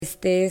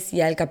Este es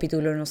ya el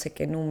capítulo no sé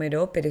qué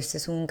número, pero este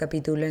es un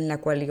capítulo en el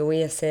cual yo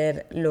voy a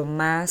ser lo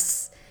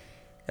más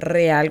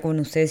real con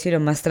ustedes y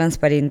lo más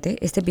transparente.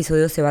 Este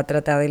episodio se va a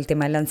tratar del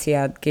tema de la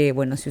ansiedad, que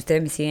bueno, si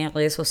ustedes me siguen en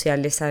redes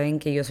sociales saben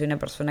que yo soy una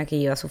persona que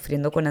lleva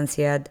sufriendo con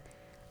ansiedad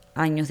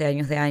años de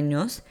años de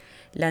años.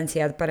 La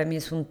ansiedad para mí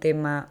es un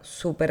tema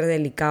súper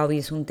delicado y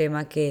es un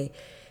tema que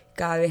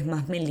cada vez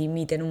más me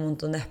limita en un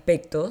montón de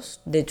aspectos.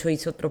 De hecho,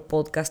 hice otro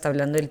podcast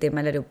hablando del tema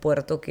del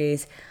aeropuerto, que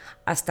es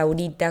hasta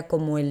ahorita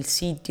como el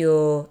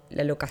sitio,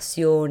 la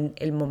locación,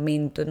 el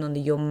momento en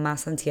donde yo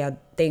más ansiedad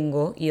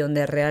tengo y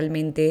donde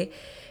realmente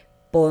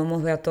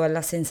podemos ver todas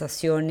las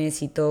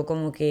sensaciones y todo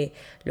como que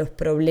los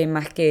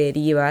problemas que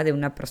deriva de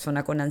una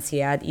persona con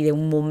ansiedad y de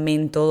un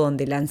momento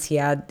donde la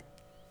ansiedad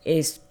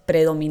es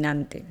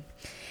predominante.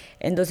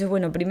 Entonces,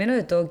 bueno, primero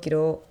de todo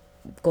quiero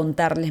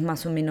contarles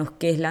más o menos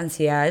qué es la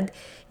ansiedad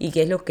y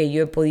qué es lo que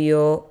yo he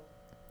podido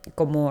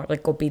como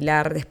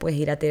recopilar después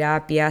de ir a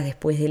terapias,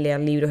 después de leer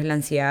libros de la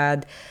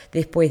ansiedad,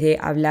 después de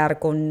hablar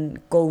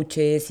con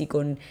coaches y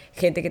con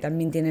gente que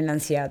también tiene la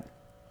ansiedad.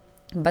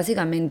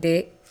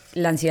 Básicamente,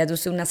 la ansiedad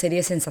es una serie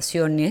de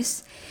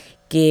sensaciones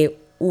que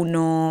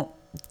uno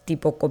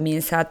tipo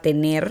comienza a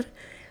tener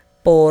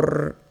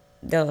por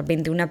de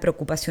repente una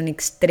preocupación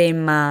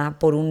extrema,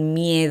 por un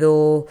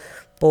miedo,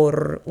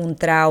 por un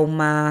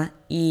trauma,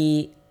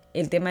 y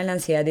el tema de la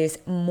ansiedad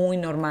es muy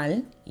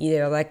normal y de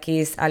verdad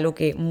que es algo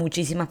que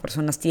muchísimas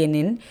personas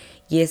tienen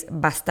y es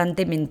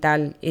bastante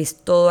mental, es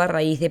todo a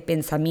raíz de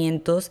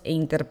pensamientos e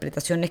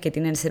interpretaciones que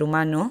tiene el ser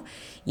humano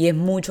y es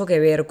mucho que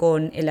ver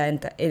con el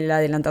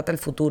adelantarte al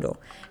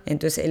futuro.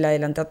 Entonces el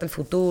adelantarte al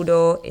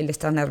futuro, el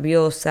estar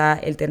nerviosa,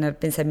 el tener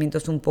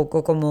pensamientos un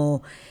poco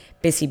como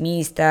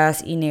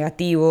pesimistas y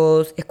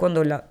negativos, es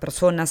cuando la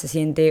persona se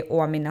siente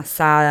o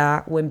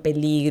amenazada o en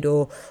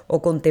peligro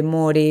o con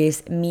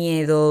temores,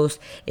 miedos,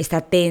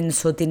 está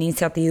tenso, tiene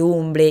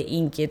incertidumbre,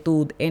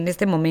 inquietud. En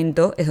este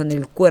momento es donde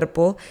el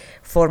cuerpo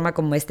forma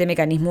como este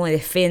mecanismo de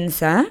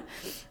defensa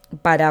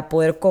para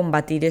poder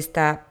combatir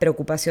esta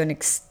preocupación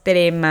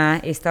extrema,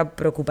 esta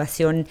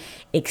preocupación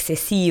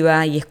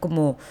excesiva, y es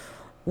como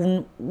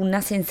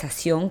una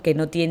sensación que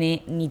no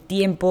tiene ni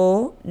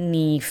tiempo,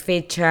 ni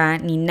fecha,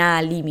 ni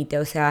nada límite.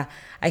 O sea,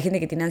 hay gente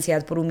que tiene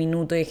ansiedad por un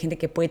minuto y hay gente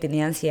que puede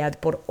tener ansiedad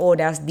por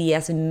horas,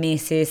 días,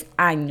 meses,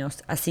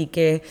 años. Así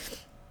que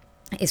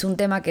es un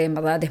tema que en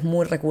verdad es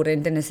muy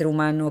recurrente en el ser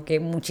humano,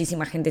 que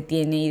muchísima gente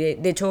tiene y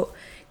de hecho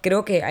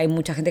creo que hay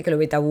mucha gente que lo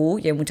ve tabú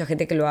y hay mucha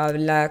gente que lo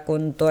habla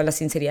con toda la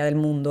sinceridad del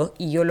mundo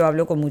y yo lo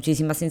hablo con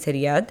muchísima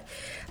sinceridad.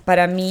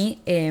 Para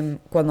mí,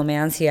 cuando me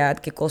da ansiedad,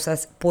 ¿qué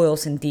cosas puedo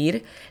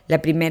sentir?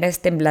 La primera es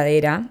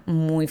tembladera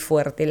muy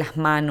fuerte, las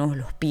manos,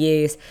 los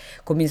pies,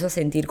 comienzo a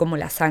sentir como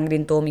la sangre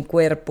en todo mi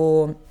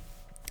cuerpo.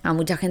 A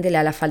mucha gente le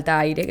da la falta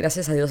de aire,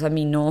 gracias a Dios a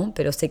mí no,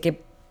 pero sé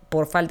que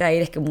por falta de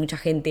aire es que mucha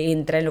gente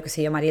entra en lo que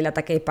se llamaría el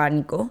ataque de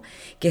pánico,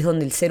 que es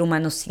donde el ser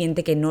humano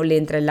siente que no le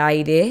entra el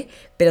aire,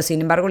 pero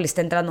sin embargo le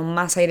está entrando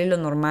más aire de lo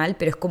normal,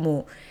 pero es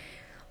como,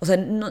 o sea,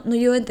 no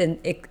llego a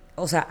entender,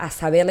 o sea, a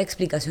saber la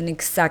explicación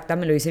exacta,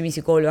 me lo dice mi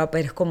psicóloga,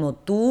 pero es como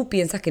tú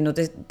piensas que no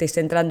te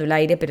está entrando el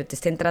aire, pero te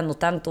está entrando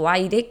tanto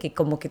aire que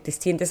como que te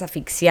sientes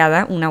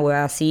asfixiada, una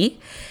hueá así.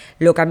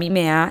 Lo que a mí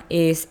me da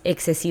es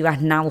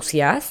excesivas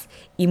náuseas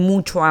y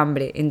mucho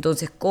hambre.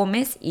 Entonces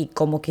comes y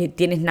como que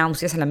tienes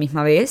náuseas a la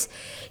misma vez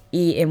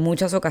y en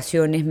muchas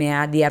ocasiones me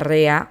da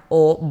diarrea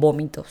o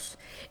vómitos.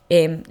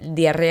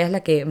 Diarrea es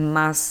la que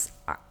más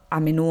a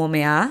menudo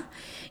me da.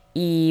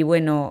 Y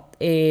bueno,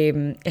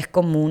 es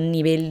como un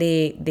nivel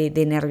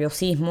de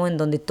nerviosismo en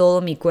donde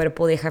todo mi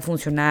cuerpo deja de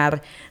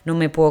funcionar, no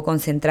me puedo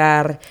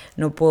concentrar,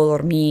 no puedo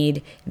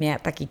dormir, me da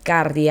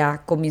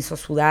taquicardia, comienzo a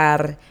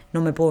sudar,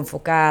 no me puedo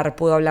enfocar,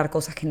 puedo hablar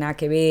cosas que nada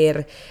que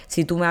ver.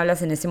 Si tú me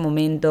hablas en ese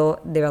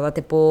momento, de verdad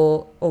te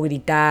puedo o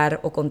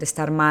gritar o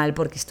contestar mal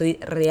porque estoy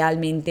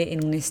realmente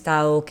en un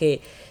estado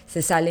que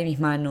se sale de mis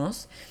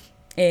manos.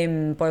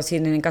 Por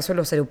decir, en el caso de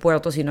los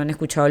aeropuertos, si no han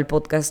escuchado el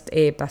podcast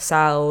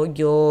pasado,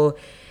 yo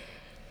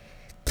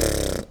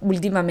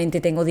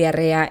últimamente tengo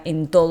diarrea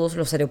en todos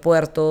los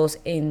aeropuertos,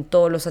 en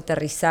todos los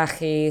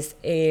aterrizajes.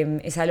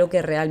 Es algo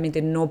que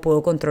realmente no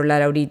puedo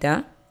controlar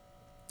ahorita.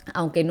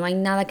 Aunque no hay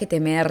nada que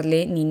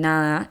temerle ni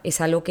nada,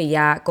 es algo que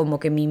ya como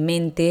que mi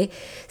mente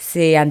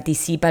se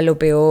anticipa a lo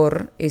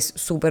peor, es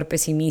súper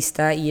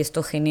pesimista y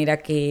esto genera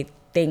que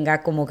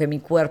tenga como que mi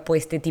cuerpo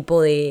este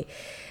tipo de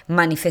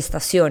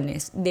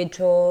manifestaciones. De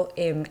hecho,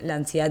 la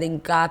ansiedad en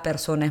cada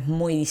persona es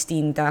muy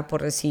distinta.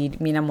 Por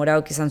decir, mi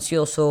enamorado que es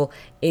ansioso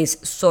es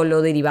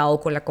solo derivado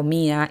con la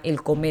comida,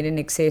 el comer en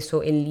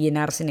exceso, el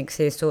llenarse en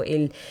exceso,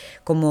 el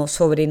como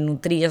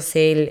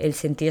sobrenutrirse, el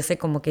sentirse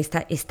como que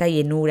esta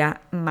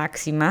llenura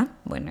máxima.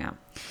 Bueno, ya.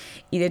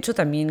 Y de hecho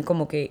también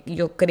como que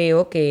yo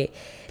creo que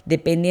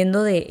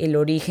dependiendo del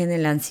origen de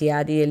la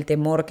ansiedad y del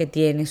temor que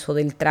tienes o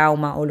del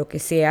trauma o lo que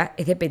sea,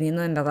 es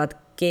dependiendo de en verdad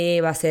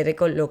qué va a ser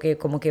con lo que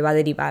como que va a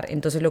derivar.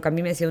 Entonces lo que a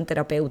mí me decía un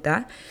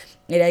terapeuta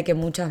era de que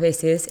muchas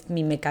veces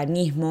mi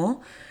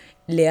mecanismo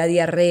le da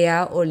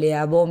diarrea o le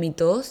da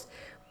vómitos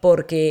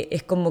porque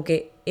es como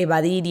que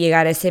evadir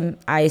llegar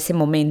a ese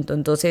momento.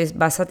 Entonces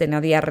vas a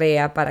tener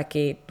diarrea para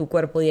que tu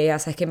cuerpo diga,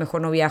 sabes que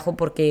mejor no viajo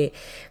porque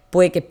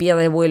puede que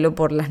pierda el vuelo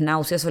por las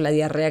náuseas o la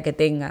diarrea que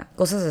tenga.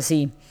 Cosas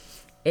así.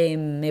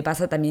 Me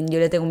pasa también, yo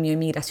le tengo miedo a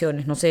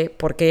migraciones, no sé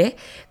por qué,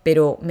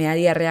 pero me da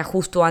diarrea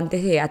justo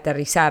antes de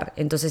aterrizar.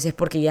 Entonces es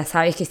porque ya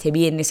sabes que se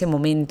viene ese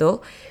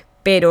momento,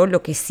 pero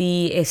lo que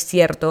sí es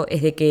cierto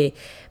es de que,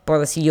 por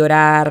decir,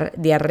 llorar,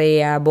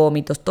 diarrea,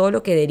 vómitos, todo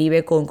lo que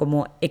derive con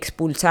como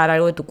expulsar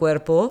algo de tu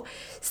cuerpo,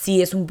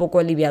 sí es un poco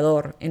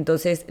aliviador.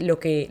 Entonces, lo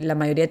que la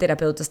mayoría de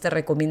terapeutas te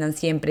recomiendan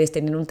siempre es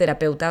tener un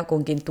terapeuta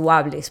con quien tú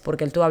hables,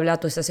 porque al tú hablar,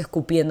 tú estás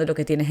escupiendo lo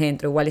que tienes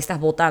dentro. Igual estás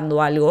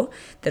botando algo,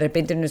 de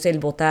repente no es el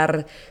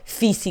botar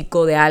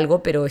físico de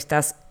algo, pero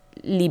estás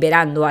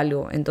liberando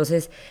algo.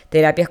 Entonces,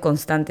 terapias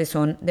constantes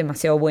son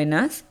demasiado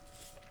buenas.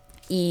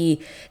 Y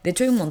de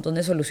hecho hay un montón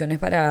de soluciones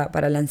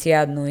para la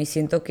ansiedad, ¿no? Y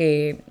siento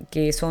que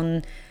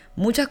son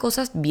muchas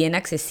cosas bien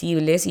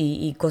accesibles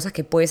y cosas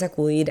que puedes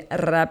acudir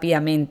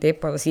rápidamente,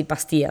 por decir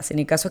pastillas. En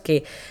el caso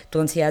que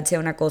tu ansiedad sea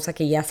una cosa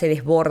que ya se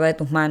desborda de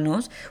tus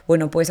manos,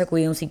 bueno, puedes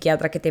acudir a un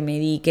psiquiatra que te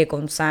medique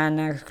con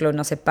Xanax,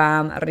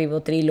 clonazepam,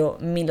 ribotrilo,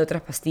 1000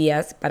 otras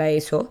pastillas para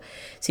eso.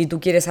 Si tú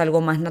quieres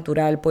algo más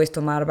natural, puedes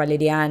tomar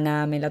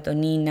valeriana,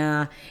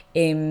 melatonina,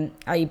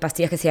 hay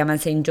pastillas que se llaman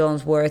Saint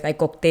John's Wort, hay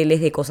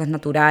cócteles de cosas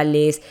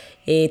naturales,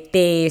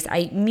 tés,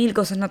 hay 1000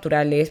 cosas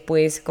naturales.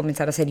 Puedes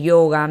comenzar a hacer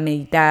yoga,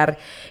 meditar,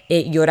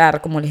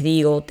 llorar, como les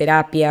digo,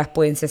 terapias,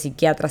 pueden ser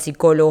psiquiatras,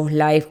 psicólogos,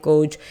 life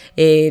coach,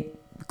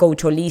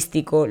 coach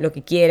holístico, lo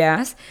que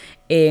quieras.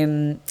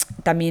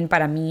 También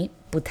para mí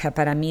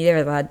de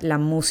verdad la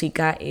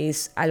música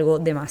es algo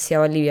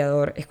demasiado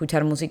aliviador.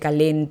 Escuchar música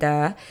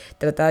lenta,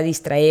 tratar de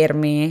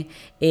distraerme,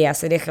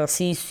 hacer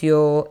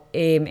ejercicio,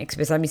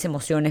 expresar mis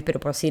emociones, pero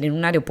por decir, en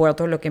un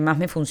aeropuerto lo que más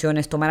me funciona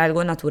es tomar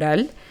algo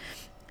natural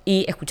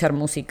y escuchar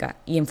música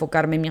y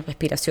enfocarme en mis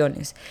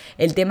respiraciones.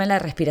 El tema de la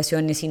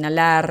respiración es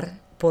inhalar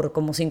por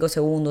como 5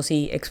 segundos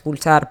y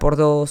expulsar por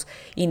 2,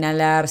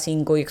 inhalar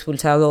 5 y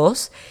expulsar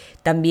 2.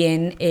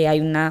 También hay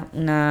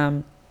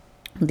un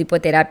tipo de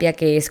terapia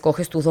que es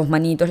coges tus 2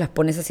 manitos, las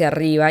pones hacia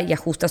arriba y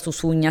ajustas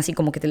tus uñas y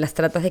como que te las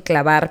tratas de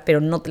clavar,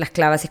 pero no te las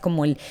clavas, es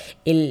como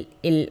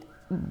el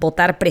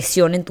botar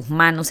presión en tus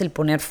manos, el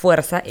poner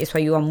fuerza, eso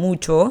ayuda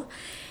mucho.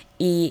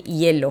 Y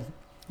hielo.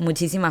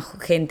 Muchísima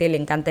gente le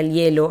encanta el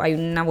hielo. Hay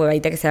una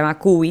huevadita que se llama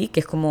Cubi, que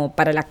es como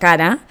para la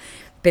cara,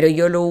 pero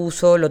yo lo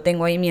uso, lo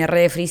tengo ahí en mi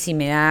refri. Si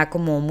me da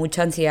como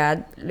mucha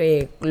ansiedad,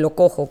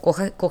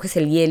 coges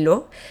el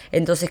hielo.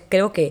 Entonces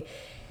creo que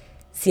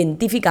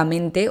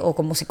científicamente o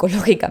como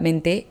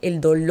psicológicamente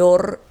el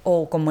dolor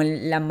o como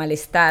la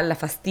malestar, la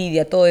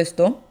fastidia, todo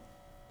esto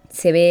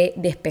se ve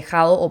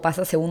despejado o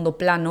pasa a segundo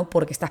plano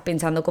porque estás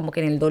pensando como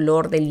que en el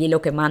dolor del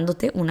hielo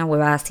quemándote. Una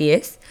huevada así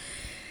es.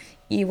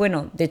 Y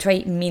bueno, de hecho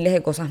hay miles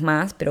de cosas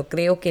más, pero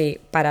creo que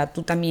para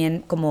tú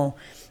también como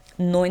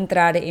no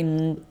entrar en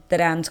un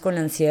trance con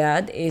la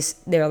ansiedad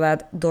es de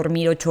verdad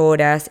dormir 8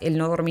 horas. El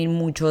no dormir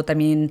mucho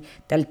también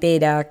te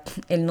altera.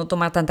 El no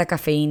tomar tanta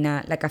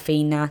cafeína, la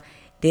cafeína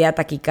te da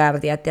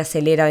taquicardia, te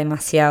acelera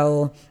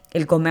demasiado.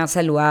 El comer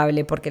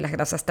saludable, porque las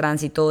grasas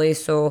trans y todo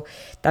eso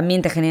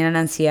también te generan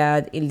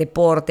ansiedad. El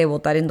deporte,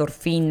 botar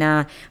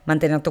endorfina,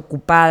 mantenerte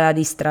ocupada,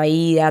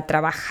 distraída,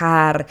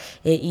 trabajar,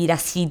 ir a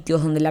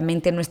sitios donde la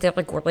mente no esté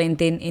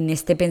recurrente en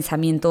este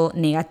pensamiento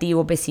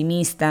negativo,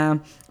 pesimista.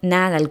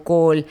 Nada de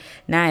alcohol,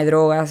 nada de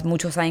drogas.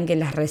 Muchos saben que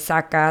las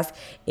resacas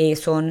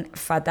son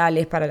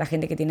fatales para la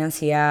gente que tiene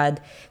ansiedad.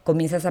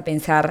 Comienzas a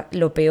pensar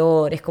lo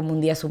peor, es como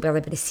un día súper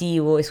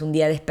depresivo, es un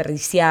día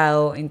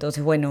desperdiciado.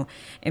 Entonces, bueno,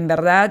 en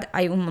verdad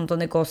hay un montón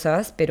de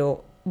cosas,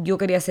 pero yo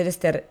quería hacer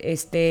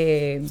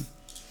este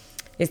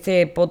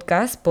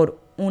podcast por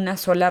una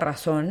sola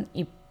razón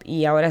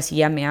y ahora sí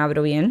ya me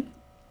abro bien.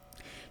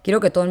 Quiero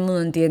que todo el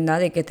mundo entienda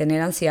de que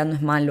tener ansiedad no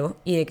es malo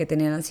y de que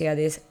tener ansiedad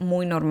es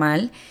muy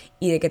normal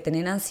y de que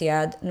tener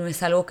ansiedad no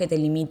es algo que te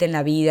limite en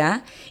la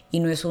vida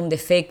y no es un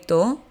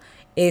defecto,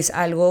 es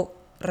algo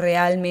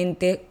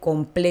realmente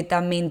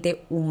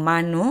completamente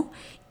humano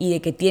y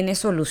de que tiene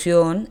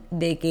solución,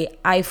 de que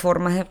hay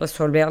formas de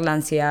resolver la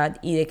ansiedad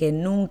y de que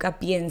nunca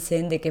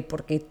piensen de que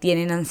porque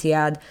tienen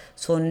ansiedad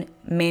son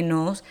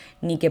menos,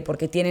 ni que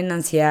porque tienen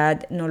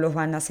ansiedad no los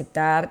van a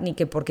aceptar, ni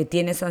que porque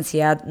tienes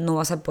ansiedad no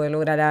vas a poder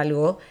lograr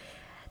algo.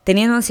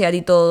 Teniendo ansiedad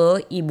y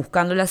todo y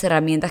buscando las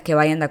herramientas que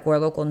vayan de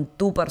acuerdo con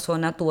tu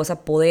persona, tú vas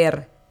a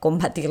poder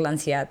combatir la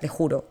ansiedad, te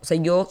juro. O sea,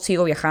 yo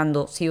sigo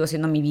viajando, sigo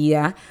haciendo mi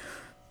vida,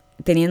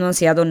 teniendo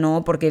ansiedad o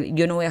no, porque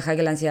yo no voy a dejar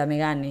que la ansiedad me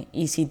gane.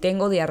 Y si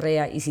tengo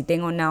diarrea, y si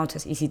tengo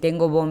náuseas, y si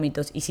tengo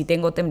vómitos, y si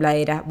tengo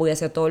tembladera, voy a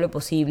hacer todo lo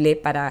posible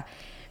para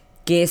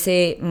que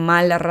ese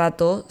mal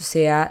rato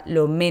sea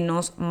lo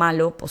menos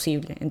malo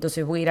posible.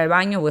 Entonces voy a ir al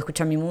baño, voy a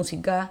escuchar mi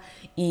música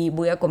y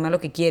voy a comer lo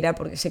que quiera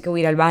porque sé que voy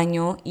a ir al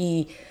baño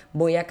y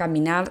voy a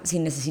caminar si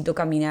necesito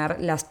caminar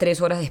las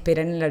 3 horas de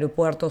espera en el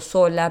aeropuerto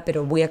sola,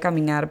 pero voy a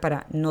caminar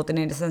para no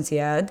tener esa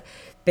ansiedad.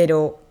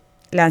 Pero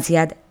la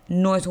ansiedad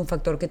no es un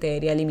factor que te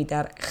debería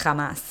limitar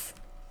jamás.